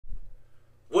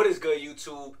good,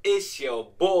 YouTube? It's your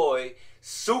boy,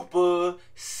 Super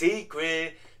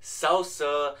Secret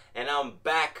Sosa, and I'm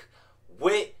back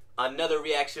with another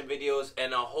reaction videos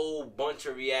and a whole bunch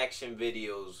of reaction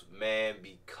videos, man,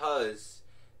 because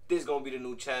this is gonna be the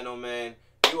new channel, man.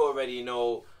 You already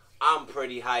know I'm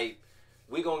pretty hype.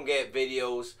 We gonna get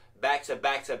videos back to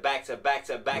back to back to back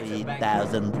to back to back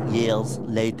 3,000 years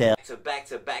later. to back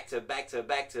to back to back to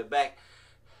back to back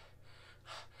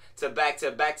to back to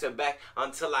back to back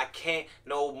until I can't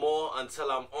no more,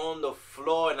 until I'm on the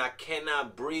floor and I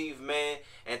cannot breathe, man.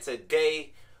 And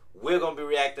today we're gonna be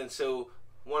reacting to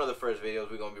one of the first videos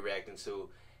we're gonna be reacting to,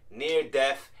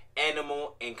 near-death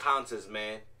animal encounters,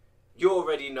 man. You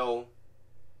already know.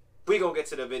 We gonna get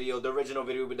to the video. The original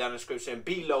video will be down in the description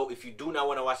below if you do not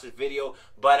want to watch this video.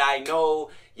 But I know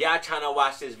y'all trying to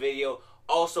watch this video.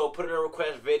 Also, put in a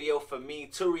request video for me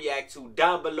to react to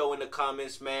down below in the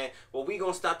comments, man. Well, we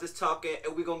gonna stop this talking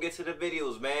and we gonna get to the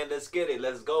videos, man. Let's get it.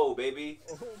 Let's go, baby.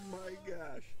 Oh my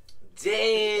gosh.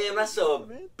 Damn, that's a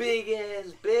big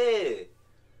ass bed.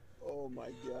 Oh my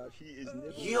gosh, he is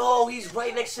nibbling. Yo, he's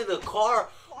right next to the car.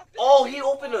 Oh, he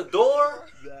opened the door?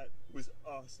 That was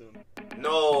awesome.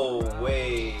 No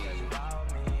way.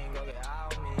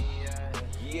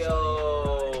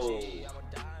 Yo.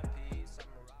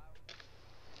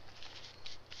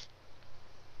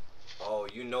 Oh,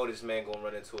 you know this man gonna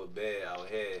run into a bear out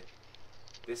here.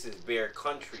 This is bear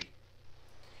country.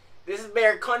 This is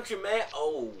bear country, man.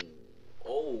 Oh.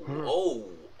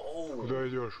 Куда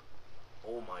идешь?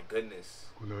 Oh my goodness.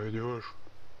 Куда идешь?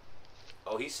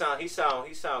 Oh, he sound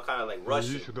kind of like Иди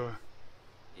Russian. сюда.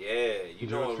 Yeah, you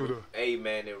Иди know, отсюда. hey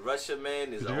man, in Russia, man,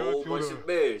 there's a Иди whole bunch отсюда. of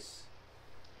bears.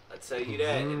 I tell you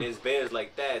that, and there's bears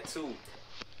like that too.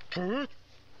 Встать!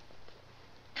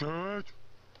 Встать!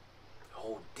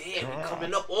 Oh damn, he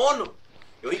coming up on him.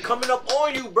 Yo, he coming up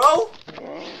on you, bro.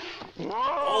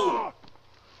 Oh.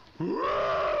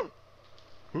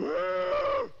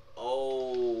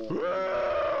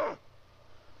 Oh.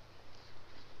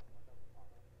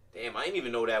 Damn, I didn't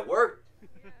even know that worked.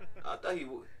 I thought he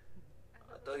would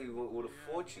have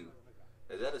fought you.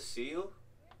 Is that a seal?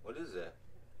 What is that?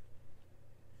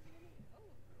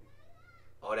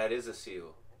 Oh, that is a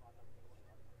seal.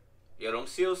 Yo, them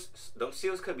seals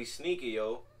could be sneaky,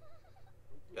 yo.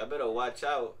 Y'all better watch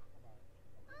out.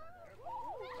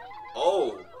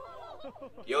 Oh.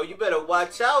 Yo, you better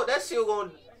watch out. That seal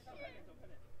gonna...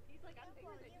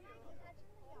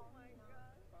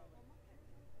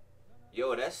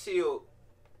 Yo, that seal...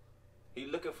 He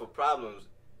looking for problems.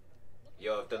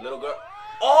 Yo, if the little girl...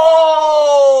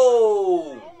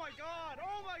 Oh! Oh my god!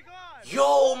 Oh my god!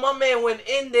 Yo, my man went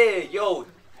in there. Yo,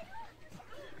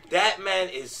 that man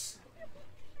is...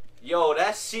 Yo,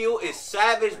 that seal is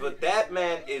savage, but that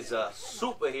man is a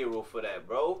superhero for that,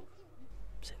 bro. I'm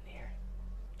sitting here,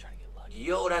 trying to get lucky.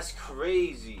 Yo, that's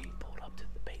crazy. Pulled up to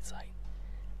the bait site,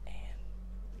 and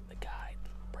the guy,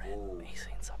 Brett, Ooh. he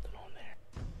seen something on there.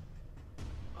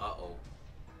 Uh-oh.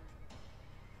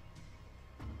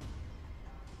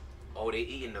 Oh, they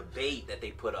eating the bait that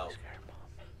they put out. Scared mom.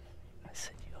 I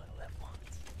said you only live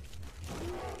once.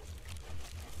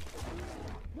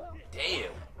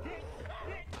 Damn.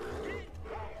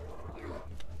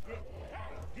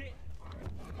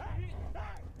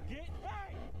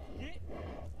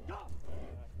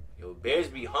 Yo, bears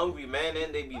be hungry, man,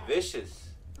 and they be vicious.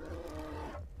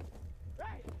 Oh,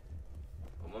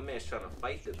 my man's trying to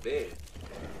fight the bear.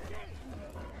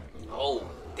 Oh,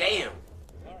 damn.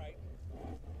 Alright.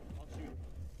 I'll shoot him.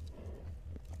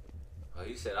 Oh,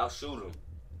 he said, I'll shoot him.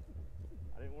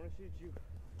 I didn't want to shoot you.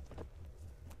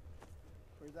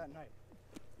 Where's that knife?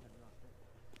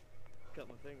 Cut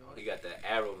my finger Oh, off. he got the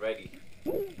arrow ready.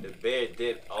 The bear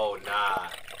did. Oh, nah.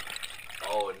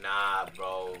 Oh, nah,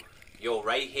 bro. Yo,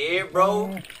 right here,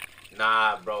 bro.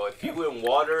 Nah, bro. If you in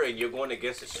water and you're going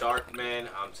against a shark, man,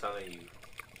 I'm telling you,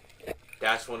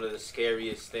 that's one of the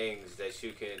scariest things that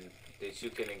you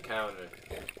can encounter.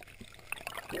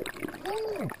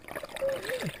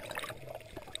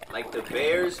 Like the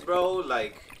bears, bro.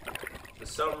 Like for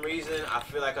some reason, I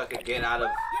feel like I could get out of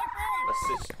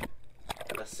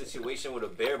a situation with a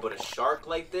bear, but a shark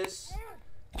like this.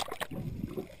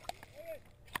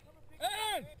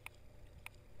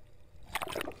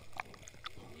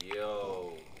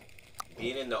 Yo,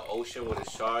 being in the ocean with a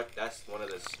shark, that's one of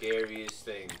the scariest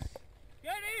things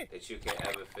that you can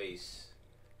ever face.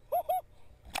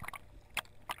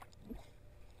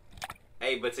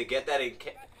 Hey, but to get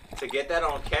that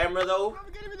on camera though,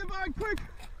 Get him in the bag, quick!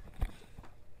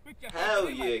 hell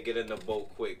yeah, get in the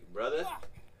boat quick, brother.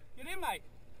 Get in, mate.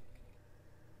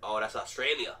 Oh, that's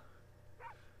Australia.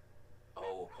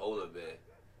 Oh, polar bear.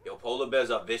 Yo, polar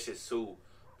bears are vicious too.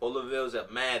 Polarvilles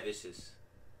are mad vicious.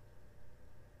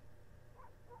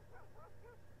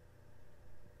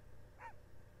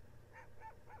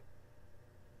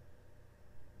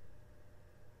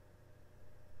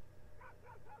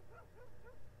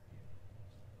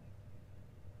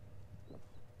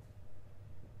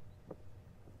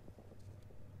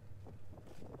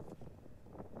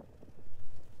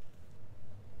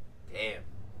 Damn.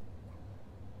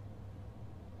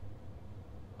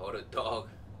 Oh, the dog.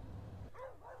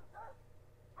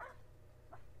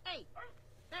 Hey,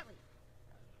 that one.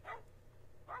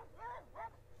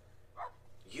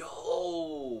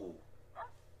 Yo.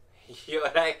 Yo,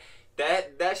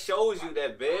 that shows you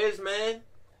that bears, man,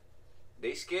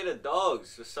 they scared of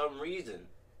dogs for some reason.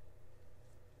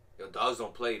 Yo, dogs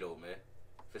don't play though, man.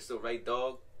 If it's the right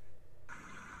dog.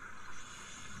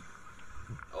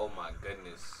 Oh my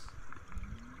goodness.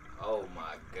 Oh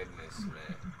my goodness,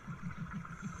 man.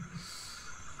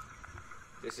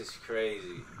 This is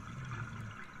crazy.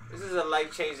 This is a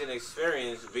life-changing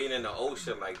experience being in the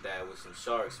ocean like that with some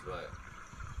sharks, but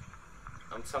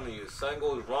I'm telling you, if something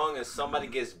goes wrong and somebody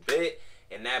gets bit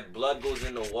and that blood goes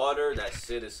in the water, that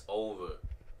shit is over.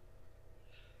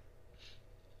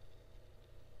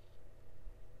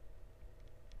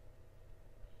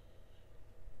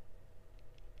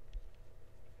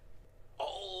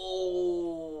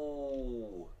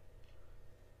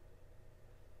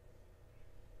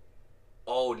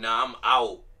 Oh, nah, I'm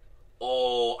out.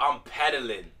 Oh, I'm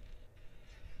pedaling.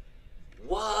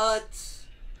 What?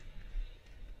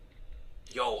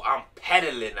 Yo, I'm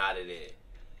pedaling out of there.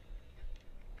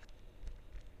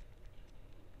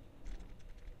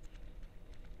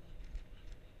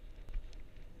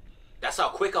 That's how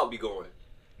quick I'll be going.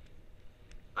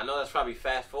 I know that's probably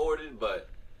fast forwarded, but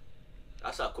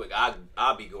that's how quick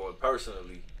I'll be going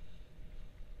personally.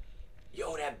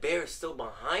 Yo, that bear is still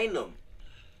behind them.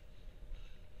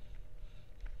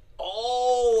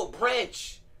 Oh, a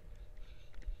branch.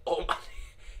 Oh my.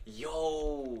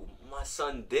 Yo, my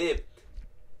son dipped.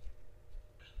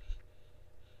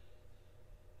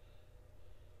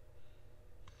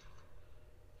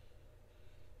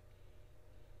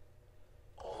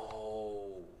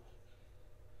 Oh.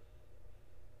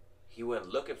 He went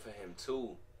looking for him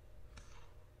too.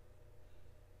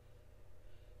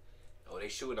 Oh, they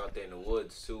shooting out there in the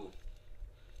woods too.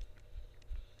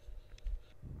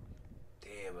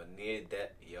 Damn, I needed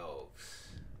that. Yo.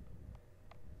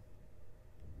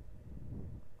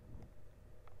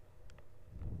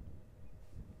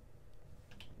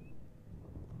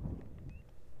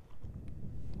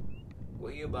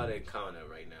 What you about to encounter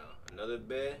right now? Another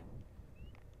bear?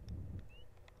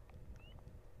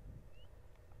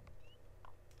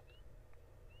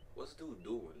 What's dude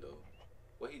doing though?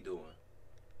 What he doing?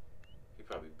 He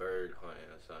probably bird hunting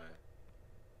or something.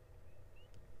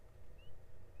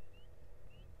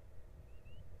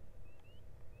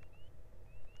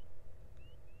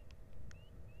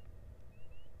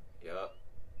 Yup.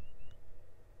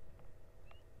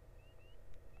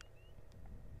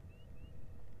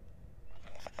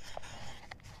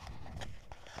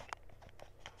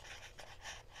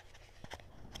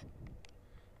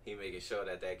 He making sure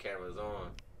that that camera's on.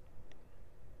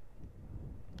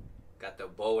 Got the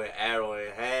bow and arrow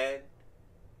in hand.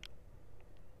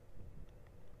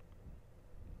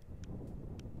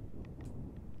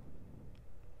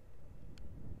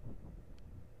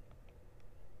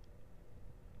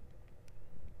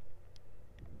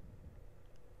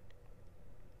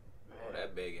 Oh,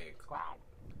 that big head.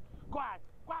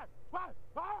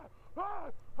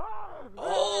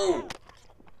 Oh!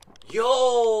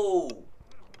 Yo!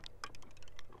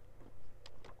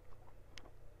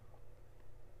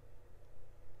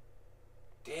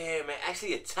 Damn, man,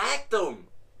 actually attacked them.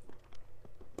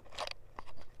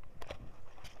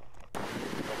 You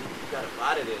got him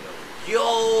out of there, though.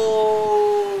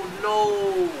 Yo!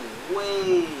 No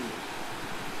way!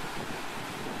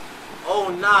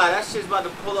 Oh, nah, that shit's about to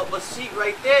pull up a seat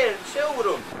right there and chill with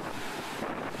him.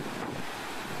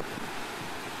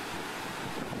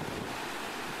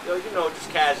 Yo, you know, just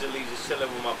casually, just chilling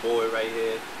with my boy right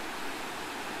here.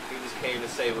 He just came to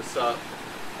say what's up.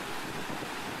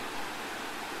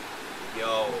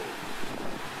 Yo,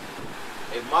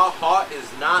 if my heart is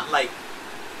not like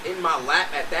in my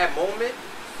lap at that moment,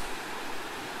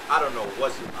 I don't know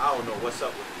what's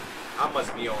up with me. I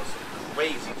must be on some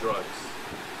crazy drugs.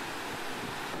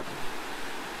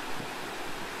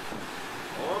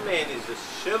 Oh man is just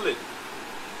chilling.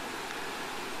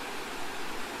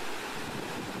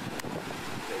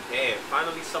 Damn,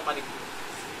 finally somebody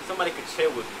could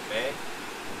chill with me, man.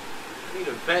 I need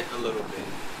to vent a little bit.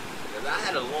 Cause I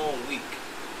had a long week.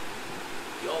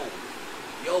 Yo.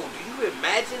 Yo, do you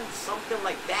imagine something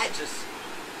like that just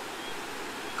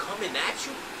coming at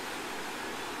you?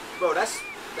 Bro, that's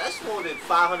more than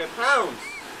 500 pounds.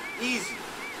 Easy.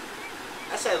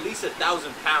 That's at least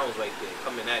 1,000 pounds right there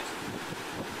coming at you.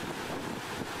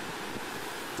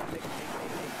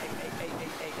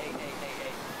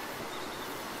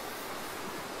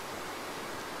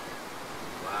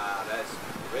 Wow, that's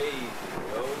crazy,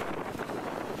 yo.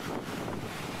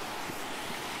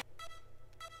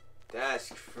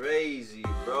 That's crazy,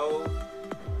 bro.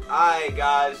 Alright,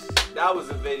 guys. That was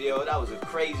a video. That was a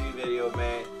crazy video,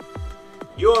 man.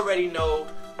 You already know.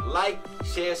 Like,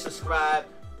 share, subscribe.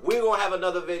 We're going to have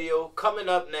another video coming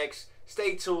up next.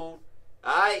 Stay tuned.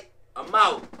 Alright? I'm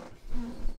out.